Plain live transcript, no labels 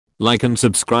Like and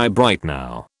subscribe right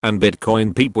now, and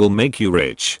Bitcoin people make you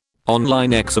rich.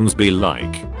 Online exams be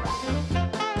like.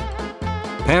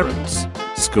 Parents,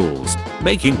 schools,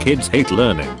 making kids hate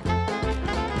learning.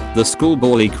 The school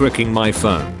bully cricking my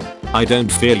phone. I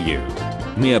don't fear you.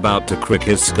 Me about to crick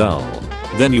his skull.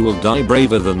 Then you will die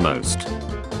braver than most.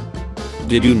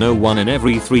 Did you know 1 in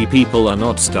every 3 people are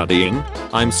not studying?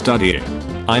 I'm studying.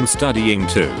 I'm studying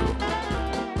too.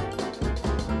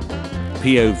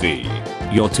 POV.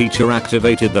 Your teacher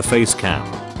activated the face cam.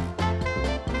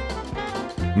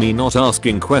 Me not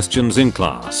asking questions in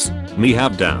class. Me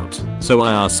have doubt, so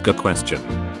I ask a question.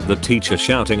 The teacher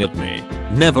shouting at me,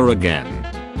 never again.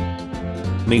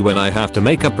 Me when I have to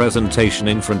make a presentation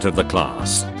in front of the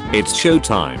class. It's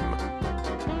showtime.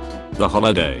 The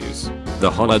holidays.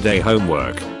 The holiday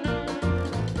homework.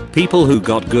 People who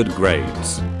got good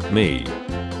grades. Me.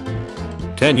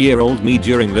 10-year-old me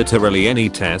during literally any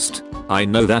test. I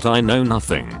know that I know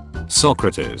nothing.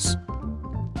 Socrates.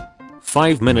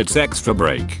 5 minutes extra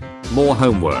break. More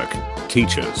homework.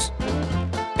 Teachers.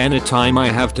 Anytime I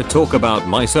have to talk about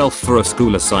myself for a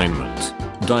school assignment.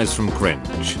 Dies from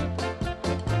cringe.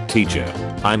 Teacher.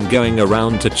 I'm going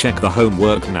around to check the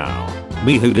homework now.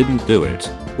 Me who didn't do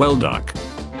it. Well duck.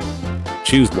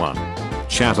 Choose one.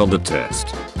 Chat on the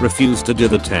test. Refuse to do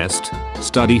the test.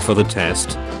 Study for the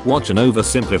test. Watch an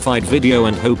oversimplified video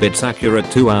and hope it's accurate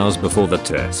 2 hours before the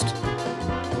test.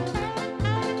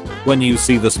 When you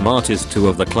see the smartest 2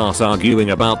 of the class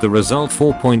arguing about the result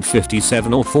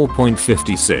 4.57 or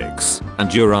 4.56,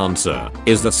 and your answer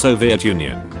is the Soviet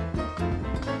Union.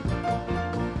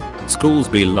 Schools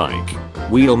be like.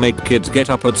 We'll make kids get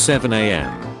up at 7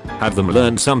 AM. Have them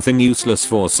learn something useless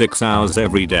for 6 hours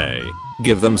every day.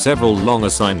 Give them several long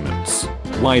assignments.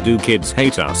 Why do kids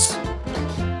hate us?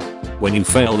 When you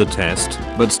fail the test,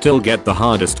 but still get the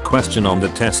hardest question on the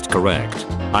test correct.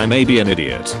 I may be an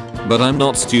idiot, but I'm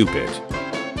not stupid.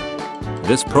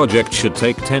 This project should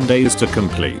take 10 days to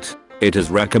complete. It is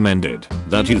recommended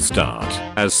that you start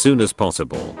as soon as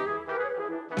possible.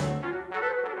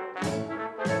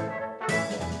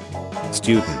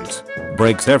 Student.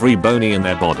 Breaks every bony in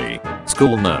their body.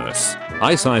 School nurse.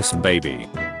 Ice baby.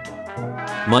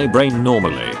 My brain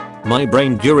normally. My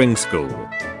brain during school.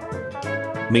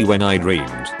 Me when I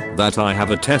dreamed that I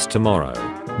have a test tomorrow.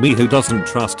 Me who doesn't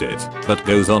trust it, but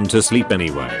goes on to sleep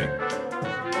anyway.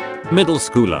 Middle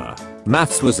schooler.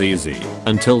 Maths was easy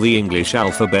until the English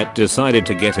alphabet decided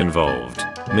to get involved.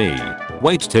 Me.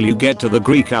 Wait till you get to the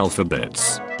Greek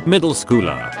alphabets. Middle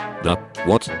schooler. The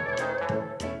what?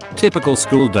 Typical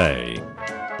school day.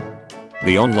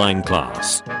 The online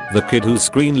class. The kid whose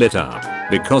screen lit up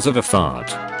because of a fart.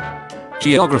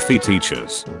 Geography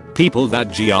teachers. People that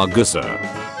geogussa.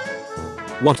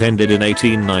 What ended in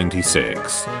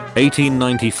 1896?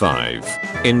 1895.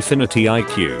 Infinity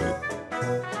IQ.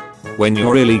 When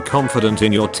you're really confident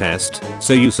in your test,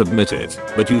 so you submit it,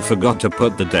 but you forgot to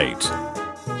put the date.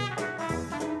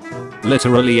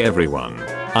 Literally everyone.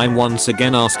 I'm once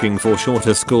again asking for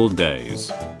shorter school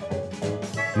days.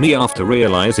 Me after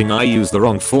realizing I used the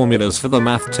wrong formulas for the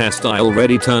math test I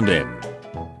already turned in.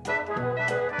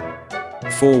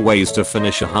 4 ways to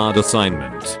finish a hard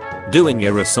assignment. Doing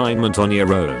your assignment on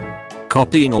your own.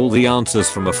 Copying all the answers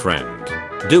from a friend.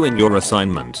 Doing your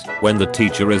assignment when the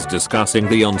teacher is discussing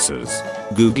the answers.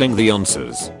 Googling the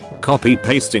answers. Copy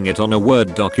pasting it on a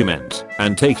Word document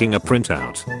and taking a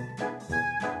printout.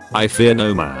 I fear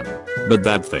no man. But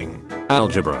that thing.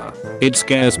 Algebra. It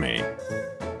scares me.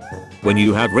 When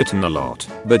you have written a lot,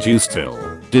 but you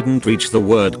still didn't reach the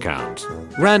word count.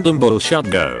 Random bullshit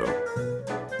go.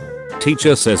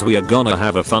 Teacher says we are gonna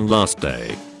have a fun last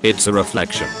day. It's a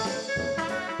reflection.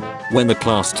 When the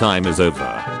class time is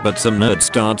over, but some nerd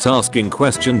starts asking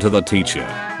question to the teacher.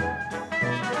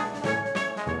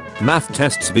 Math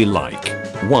tests be like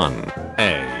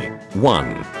 1A,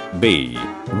 1B,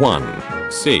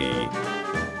 1C.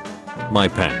 My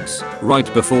pens,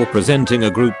 right before presenting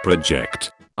a group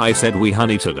project. I said we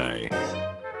honey today.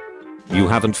 You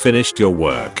haven't finished your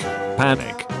work.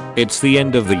 Panic. It's the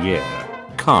end of the year.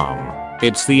 Calm.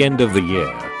 It's the end of the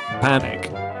year. Panic.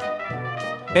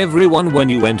 Everyone when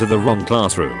you enter the wrong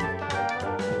classroom.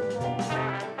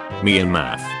 Me in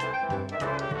math.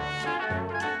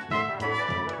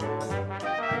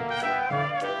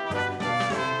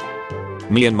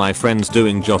 Me and my friends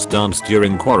doing Just Dance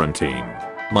during quarantine.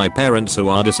 My parents who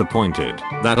are disappointed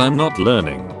that I'm not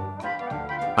learning.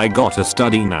 I gotta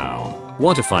study now.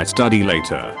 What if I study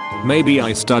later? Maybe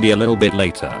I study a little bit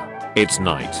later. It's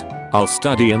night. I'll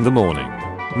study in the morning.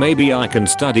 Maybe I can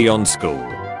study on school.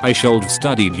 I should have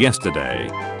studied yesterday.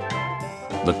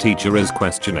 The teacher is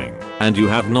questioning, and you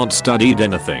have not studied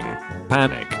anything.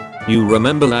 Panic. You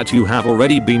remember that you have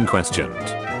already been questioned.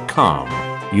 Calm.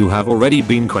 You have already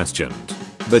been questioned.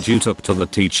 But you took to the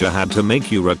teacher had to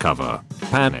make you recover.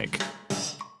 Panic.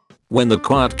 When the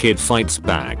quiet kid fights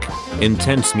back,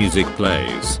 intense music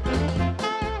plays.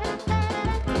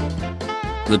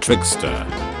 The trickster.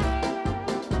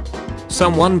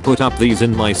 Someone put up these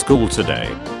in my school today.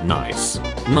 Nice.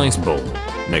 Nice ball,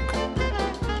 Nick.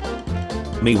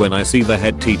 Me when I see the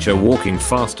head teacher walking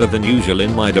faster than usual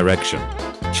in my direction.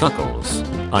 Chuckles.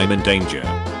 I'm in danger.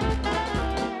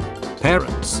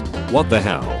 Parents. What the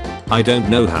hell? I don't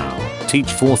know how. Teach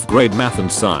 4th grade math and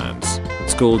science.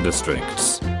 School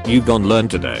districts. You gon' learn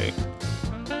today.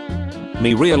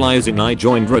 Me realizing I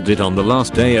joined Reddit on the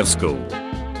last day of school.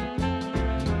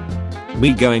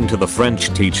 Me going to the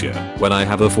French teacher when I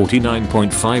have a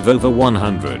 49.5 over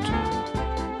 100.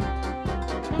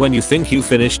 When you think you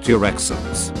finished your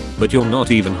exams, but you're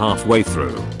not even halfway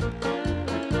through.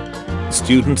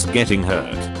 Students getting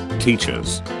hurt.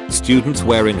 Teachers. Students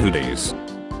wearing hoodies.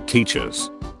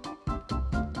 Teachers.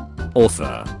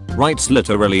 Author. Writes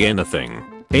literally anything.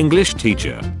 English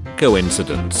teacher.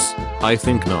 Coincidence? I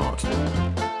think not.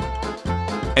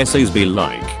 Essays be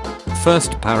like.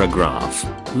 First paragraph.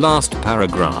 Last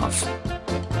paragraph.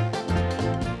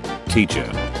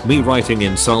 Teacher. Me writing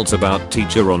insults about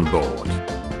teacher on board.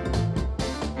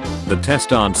 The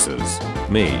test answers.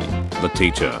 Me, the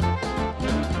teacher.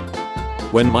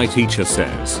 When my teacher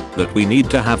says that we need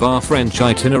to have our French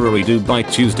itinerary due by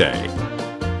Tuesday.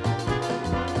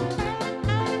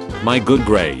 My good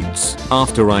grades,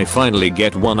 after I finally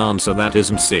get one answer that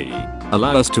isn't C,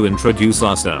 allow us to introduce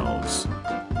ourselves.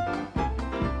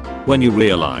 When you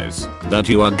realize that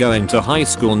you are going to high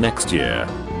school next year.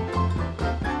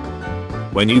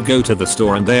 When you go to the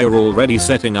store and they're already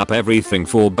setting up everything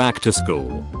for back to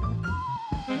school.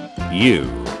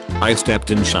 I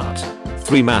stepped in shut.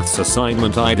 3 maths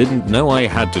assignment I didn't know I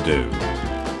had to do.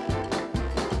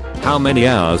 How many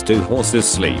hours do horses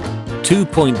sleep?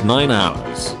 2.9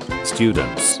 hours.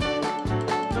 Students.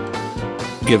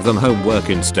 Give them homework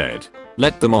instead.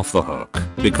 Let them off the hook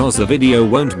because the video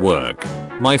won't work.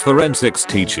 My forensics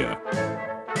teacher.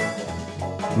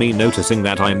 Me noticing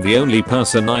that I'm the only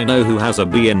person I know who has a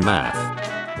B in math.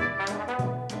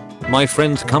 My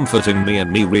friends comforting me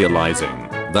and me realizing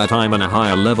that I'm on a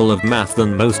higher level of math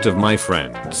than most of my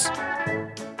friends.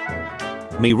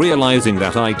 Me realizing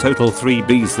that I total 3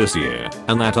 B's this year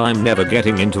and that I'm never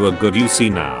getting into a good UC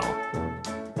now.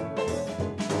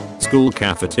 School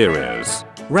cafeterias.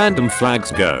 Random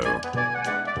flags go.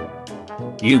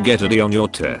 You get a D on your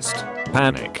test.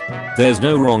 Panic. There's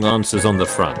no wrong answers on the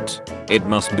front. It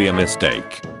must be a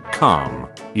mistake. Calm.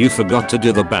 You forgot to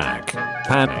do the back.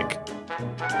 Panic.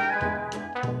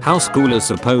 How school is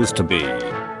supposed to be.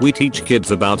 We teach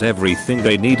kids about everything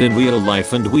they need in real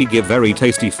life and we give very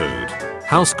tasty food.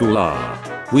 How school are.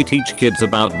 We teach kids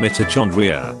about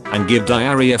mitochondria and give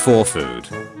diarrhea for food.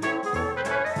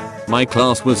 My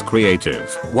class was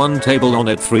creative. 1 table on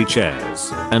it 3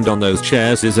 chairs. And on those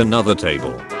chairs is another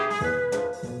table.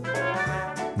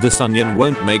 This onion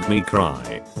won't make me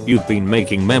cry. You've been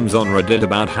making memes on Reddit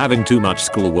about having too much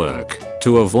schoolwork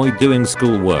to avoid doing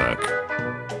schoolwork.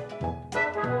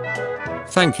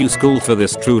 Thank you school for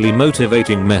this truly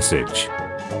motivating message.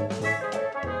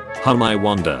 I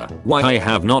wonder why I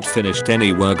have not finished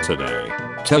any work today.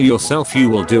 Tell yourself you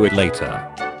will do it later.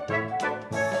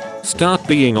 Start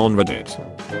being on Reddit.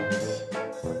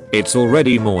 It's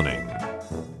already morning.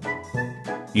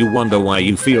 You wonder why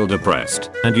you feel depressed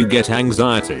and you get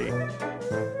anxiety.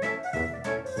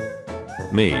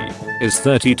 Me. Is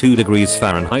 32 degrees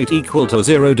Fahrenheit equal to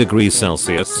 0 degrees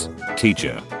Celsius?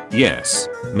 Teacher. Yes.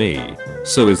 Me.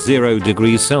 So is 0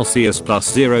 degrees Celsius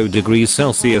plus 0 degrees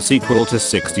Celsius equal to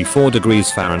 64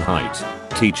 degrees Fahrenheit?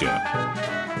 Teacher.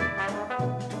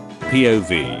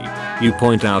 POV. You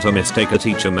point out a mistake a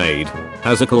teacher made.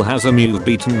 Hasm you've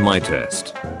beaten my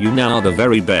test. You now are the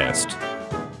very best.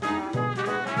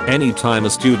 Anytime a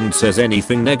student says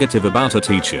anything negative about a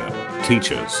teacher,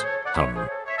 teachers,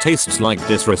 tastes like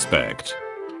disrespect.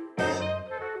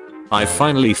 I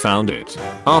finally found it.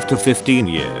 After 15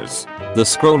 years. The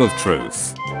scroll of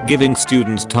truth. Giving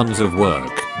students tons of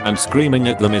work and screaming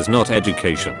at them is not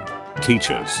education.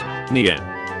 Teachers. Nien.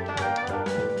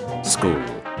 School.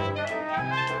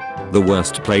 The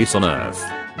worst place on earth.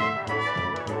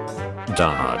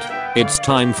 Dad. It's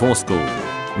time for school.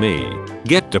 Me.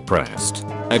 Get depressed.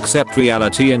 Accept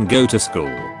reality and go to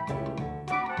school.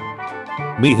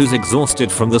 Me who's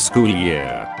exhausted from the school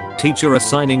year. Teacher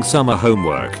assigning summer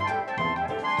homework.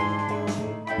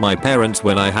 My parents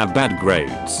when I have bad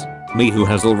grades. Me who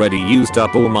has already used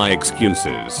up all my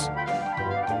excuses.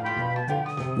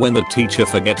 When the teacher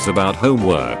forgets about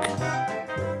homework.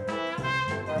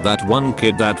 That one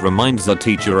kid that reminds the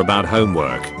teacher about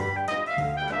homework.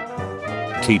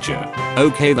 Teacher.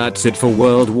 Okay, that's it for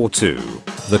World War II.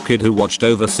 The kid who watched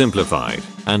Oversimplified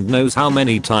and knows how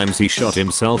many times he shot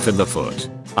himself in the foot.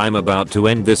 I'm about to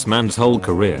end this man's whole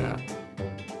career.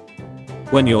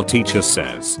 When your teacher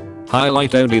says,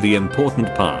 highlight only the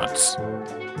important parts.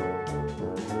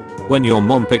 When your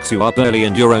mom picks you up early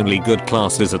and your only good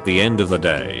class is at the end of the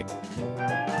day.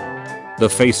 The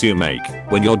face you make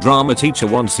when your drama teacher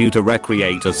wants you to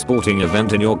recreate a sporting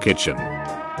event in your kitchen.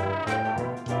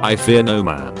 I fear no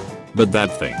man. But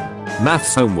that thing.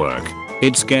 Maths homework.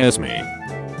 It scares me.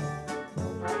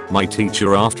 My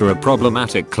teacher after a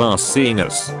problematic class seeing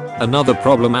us. Another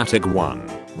problematic one.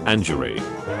 Anjuri.